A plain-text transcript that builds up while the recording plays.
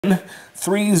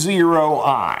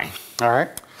30i. All right.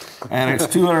 And it's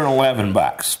 211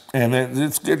 bucks. And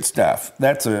it's good stuff.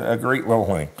 That's a great little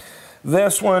thing.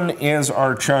 This one is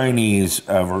our Chinese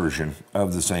version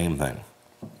of the same thing.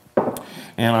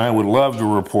 And I would love to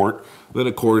report that,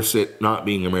 of course, it not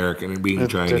being American and being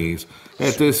Chinese,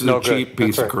 that this is a cheap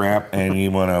piece of crap and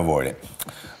you want to avoid it.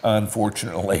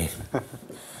 Unfortunately,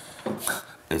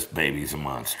 this baby's a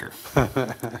monster.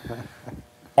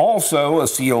 Also, a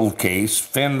sealed case,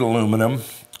 finned aluminum,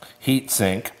 heat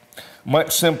sink.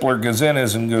 Much simpler goes in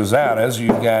and goes out. As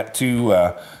you've got two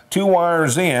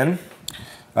wires in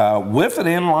with an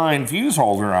inline fuse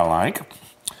holder, I like,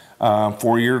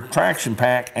 for your traction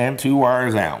pack, and 2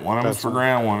 wires out. One of them's for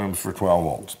ground, one of them's for 12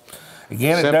 volts.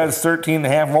 Again, it does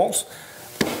 13.5 volts.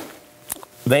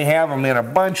 They have them in a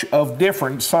bunch of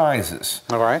different sizes.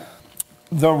 All right.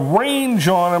 The range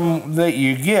on them that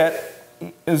you get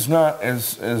is not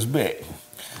as big.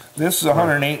 This is a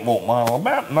 108 volt model,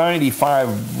 about 95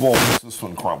 volts. This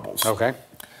one crumbles. Okay.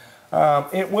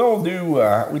 It will do,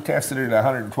 we tested it at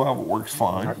 112, it works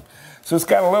fine. Right. So it's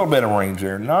got a little bit of range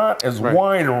there. Not as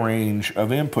wide a range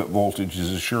of input voltage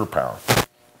as a Sure Power.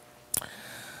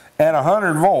 At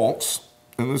 100 volts,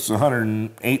 and this is a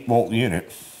 108 volt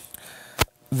unit,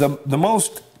 the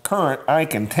most current I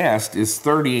can test is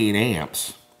 38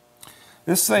 amps.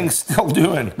 This thing's still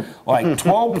doing like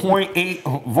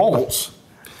 12.8 volts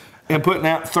and putting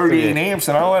out 38 amps,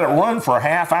 and I let it run for a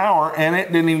half hour and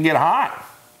it didn't even get hot.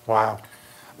 Wow.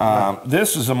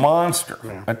 This is a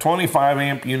monster, a 25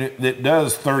 amp unit that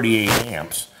does 38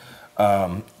 amps.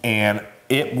 And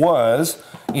it was,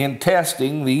 in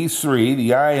testing these three,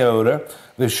 the Iota,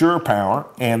 the Sure Power,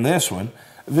 and this one,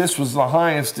 this was the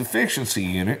highest efficiency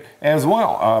unit as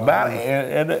well. About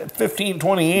at 15,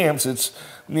 20 amps, it's,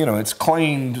 you know, it's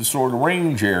claimed sort of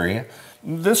range area.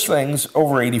 This thing's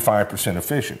over 85%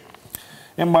 efficient.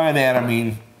 And by that, I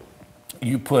mean,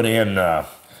 you put in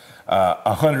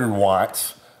 100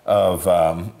 watts of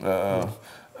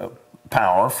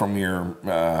power from your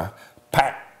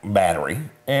pack battery,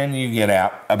 and you get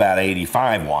out about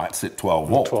 85 watts at 12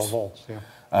 volts. 12 volts, yeah.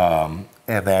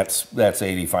 And that's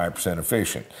 85%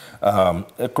 efficient.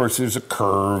 Of course, there's a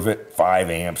curve at 5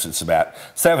 amps. It's about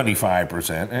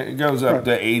 75%. It goes up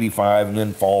to 85 and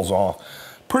then falls off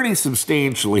pretty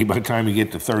substantially by the time you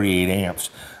get to 38 amps.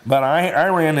 But I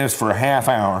ran this for a half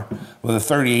hour with a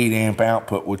 38 amp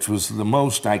output, which was the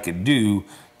most I could do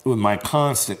with my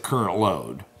constant current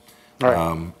load.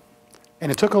 Right.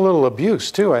 And it took a little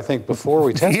abuse, too, I think, before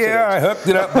we tested it. Yeah, I hooked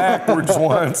it up backwards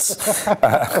once.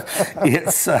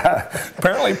 It's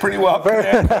apparently pretty well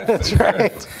connected. That's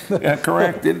right.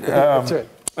 Corrected. That's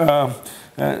right.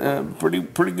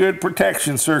 Pretty good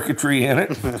protection circuitry in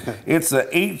it. It's a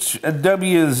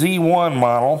HWZ1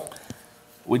 model.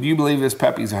 Would you believe this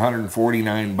puppy's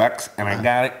 149 bucks? And I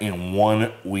got it in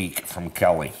 1 week from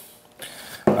Kelly.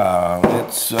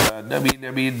 It's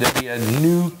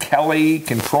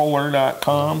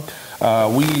www.newkellycontroller.com.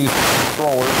 We use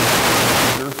controller.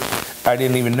 I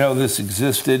didn't even know this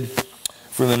existed.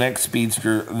 For the next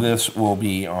Speedster, this will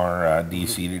be our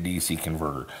DC to DC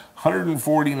converter.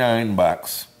 149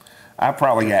 bucks. I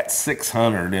probably got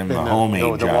 600 in the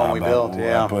homemade job. One we built,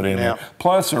 I put in there.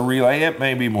 Plus a relay. It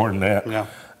may be more than that. Yeah.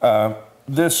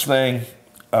 This thing,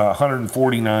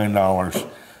 $149.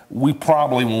 We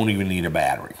probably won't even need a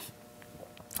battery.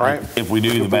 Right. If we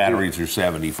do, the batteries are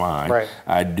 75. Right.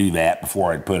 I'd do that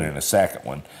before I'd put in a second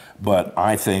one. But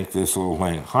I think this little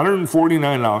thing,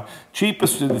 $149,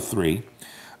 cheapest of the three.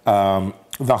 The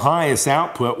highest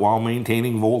output while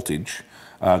maintaining voltage.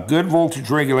 Good voltage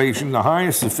regulation, the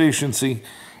highest efficiency,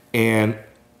 and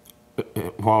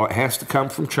while it has to come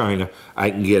from China,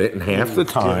 I can get it in half the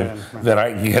time that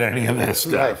I can get any of this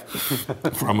stuff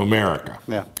from America.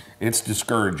 Yeah. It's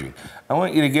discouraging. I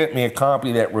want you to get me a copy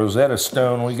of that Rosetta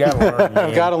Stone. We got to learn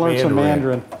I've got to learn some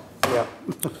Mandarin. Yeah.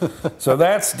 So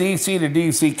that's DC to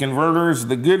DC converters.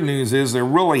 The good news is there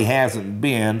really hasn't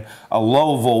been a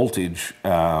low voltage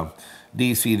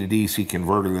DC to DC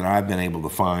converter that I've been able to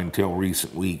find till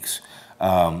recent weeks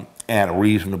at a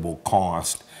reasonable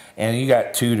cost. And you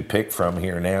got two to pick from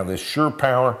here now. This Sure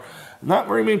Power, not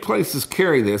very many places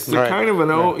carry this. They're kind of an,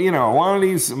 you know, a lot of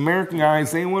these American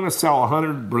guys, they want to sell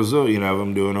 100 Brazilian of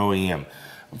them to an OEM.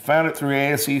 I found it through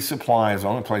ASE Supplies, the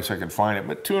only place I could find it,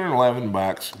 but 211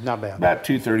 bucks. Not bad. About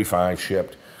 $235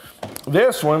 shipped.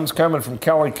 This one's coming from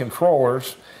Kelly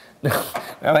Controllers.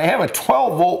 Now they have a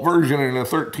 12 volt version and a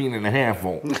 13.5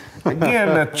 volt.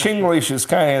 Again, the Chinglish is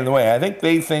kind of in the way. I think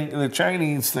the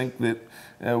Chinese think that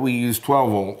we use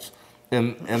 12 volts,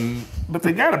 but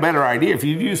they got a better idea. If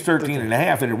you use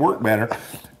 13.5, it'd work better.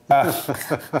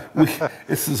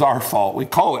 This is our fault. We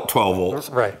call it 12 volts.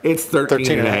 Right. It's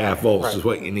 13 and a half volts right. is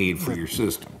what you need for your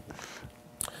system.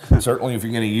 Certainly if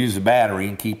you're going to use the battery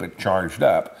and keep it charged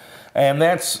up. And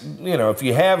that's, you know, if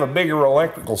you have a bigger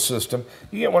electrical system,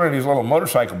 you get one of these little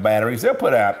motorcycle batteries, they'll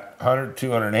put out 100,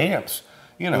 200 amps,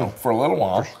 you know, for a little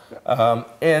while.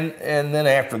 And then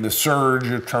after the surge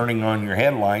of turning on your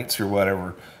headlights or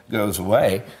whatever goes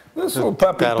away, this little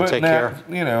puppy putting out,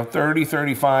 you know, 30,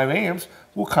 35 amps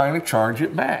will kind of charge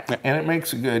it back. And it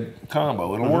makes a good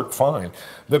combo. It'll work fine.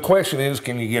 The question is,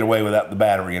 can you get away without the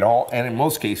battery at all? And in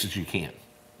most cases, you can.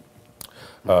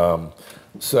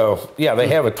 So, yeah, they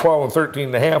have a 12 and 13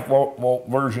 and a half volt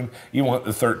version. You want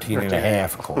the 13 and a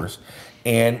half, of course.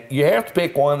 And you have to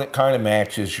pick one that kind of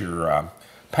matches your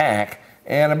pack.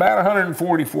 And about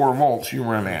 144 volts, you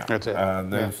run out. That's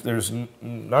it. There's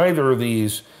neither of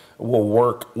these will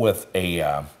work with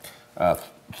a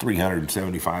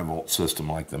 375 volt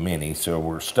system like the Mini. So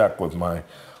we're stuck with my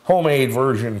homemade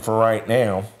version for right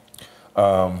now.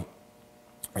 And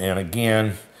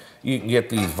again, you can get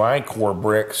these Vicor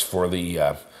bricks for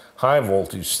the high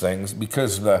voltage things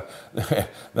because the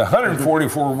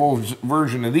 144 volt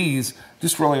version of these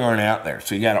just really aren't out there.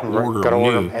 So you got to order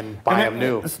them and buy them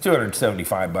new. It's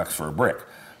 $275 for a brick.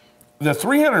 The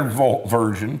 300 volt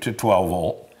version to 12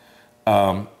 volt,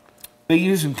 they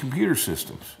use in computer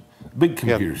systems, big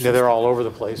computer systems. Yeah, they're all over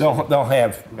the place. They'll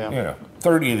have you know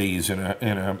 30 of these in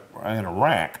a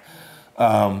rack.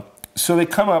 So they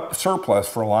come up surplus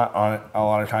for a lot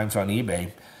of times on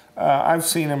eBay. I've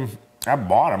seen them. I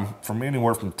bought them from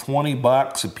anywhere from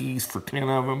 $20 a piece for 10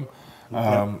 of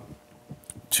them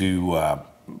to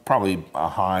probably a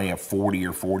high of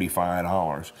 $40 or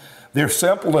 $45. They're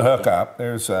simple to hook up.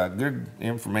 There's good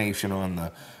information on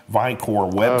the Vicor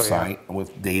website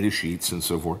with data sheets and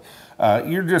so forth.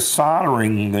 You're just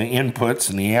soldering the inputs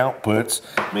and the outputs,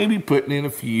 maybe putting in a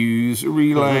fuse, a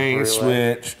relay,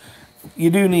 switch.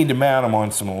 You do need to mount them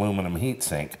on some aluminum heat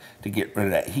sink to get rid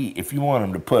of that heat. If you want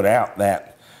them to put out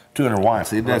that 200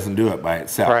 watts, it doesn't do it by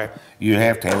itself. Right. You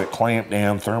have to have it clamped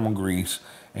down, thermal grease,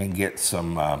 and get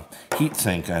some heat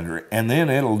sink under it. And then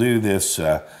it'll do this,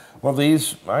 well,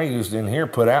 these I used in here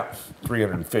put out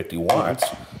 350 watts.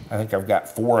 I think I've got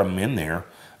 4 of them in there.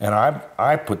 And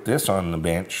I put this on the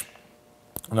bench,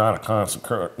 not a constant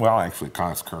current, well, actually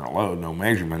constant current load, no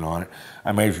measurement on it.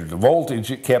 I measured the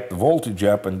voltage, it kept the voltage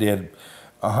up and did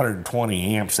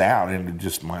 120 amps out into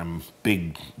just my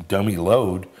big dummy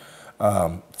load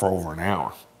for over an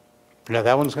hour. Yeah,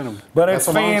 that one's going to... But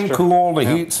it's fan cooled, the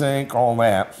heat sink, all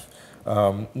that.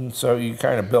 And so you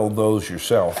kind of build those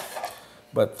yourself.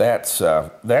 But that's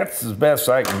as best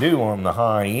I can do on the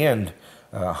high end,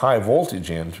 high voltage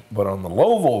end. But on the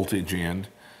low voltage end,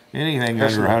 anything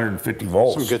under 150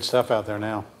 volts. Some good stuff out there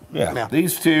now. Yeah,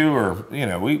 these two are, you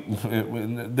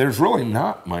know, there's really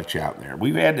not much out there.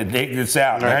 We've had to dig this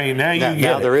out. Right. Now you get it.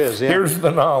 Now there is, Here's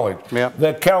the knowledge. Yep.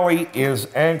 The Kelly is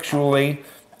actually,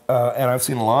 and I've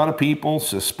seen a lot of people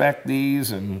suspect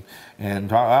these and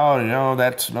talk, oh, you know,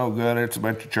 that's no good. It's a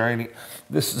bunch of Chinese.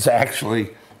 This is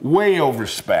actually way over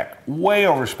spec,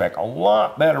 a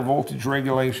lot better voltage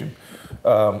regulation.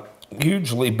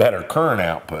 Hugely better current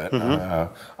output.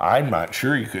 I'm not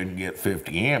sure you couldn't get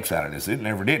 50 amps out of this. It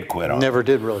never did quit on. Never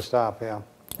did really stop, yeah.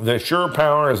 The Sure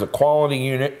Power is a quality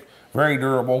unit, very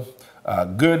durable,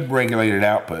 good regulated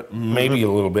output, maybe a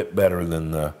little bit better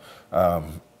than the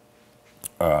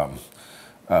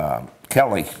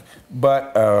Kelly,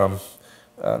 but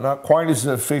not quite as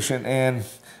efficient. And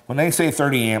when they say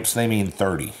 30 amps, they mean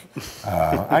 30.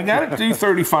 I got it to do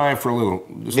 35 for a little.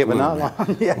 But not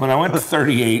long. Yeah. When I went to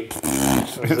 38,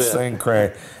 this thing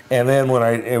cracked. And then when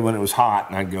it was hot,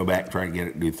 and I'd go back try to get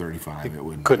it to do 35, it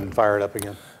wouldn't. Couldn't fire it up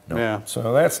again. No. Yeah.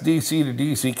 So that's DC to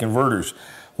DC converters.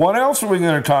 What else are we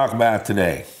going to talk about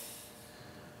today?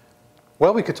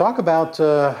 Well, we could talk about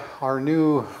our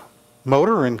new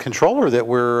motor and controller that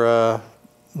we're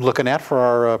looking at for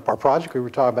our project we were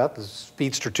talking about, the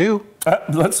Speedster 2.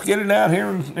 Let's get it out here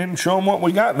and show them what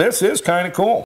we got. This is kind of cool.